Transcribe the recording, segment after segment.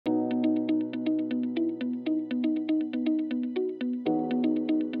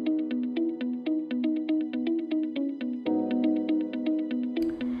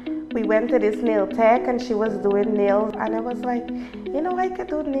We went to this nail tech and she was doing nails, and I was like, you know, I could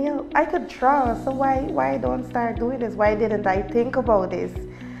do nails, I could draw, so why don't start doing this? Why didn't I think about this?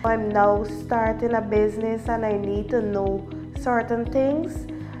 I'm now starting a business and I need to know certain things.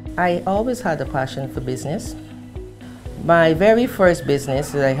 I always had a passion for business. My very first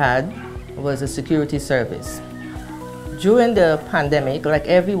business that I had was a security service. During the pandemic, like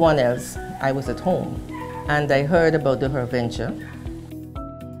everyone else, I was at home and I heard about the HerVenture.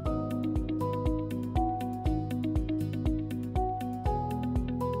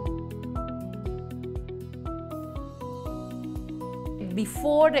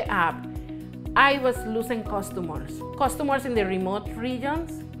 Before the app, I was losing customers. Customers in the remote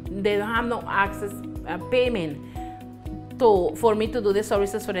regions, they don't have no access payment for me to do the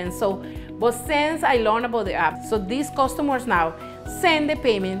services for them. But since I learned about the app, so these customers now send the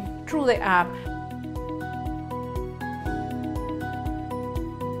payment through the app.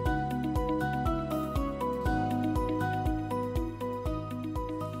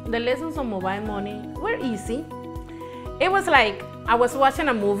 The lessons on mobile money were easy. It was like I was watching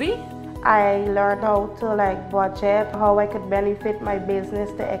a movie. I learned how to budget, how I could benefit my business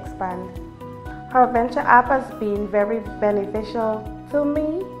to expand. HerVenture app has been very beneficial to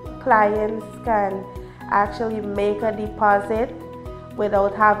me. Clients can actually make a deposit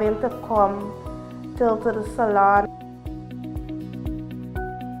without having to come to the salon.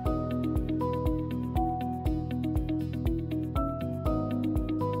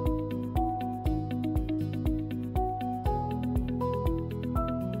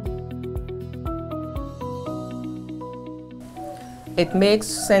 It makes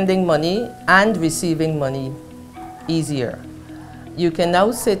sending money and receiving money easier. You can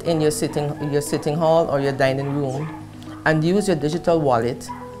now sit in your sitting hall or your dining room and use your digital wallet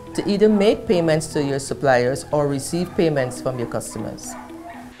to either make payments to your suppliers or receive payments from your customers.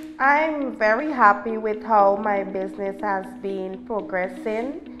 I'm very happy with how my business has been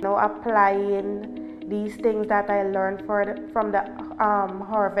progressing. You know, applying these things that I learned from the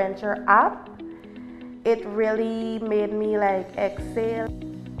HerVenture app. It really made me excel.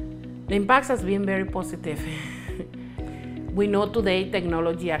 The impact has been very positive. We know today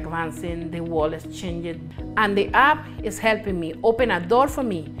technology advancing, the world is changing, and the app is helping me open a door for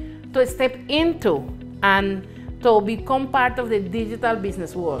me to step into and to become part of the digital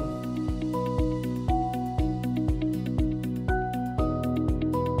business world.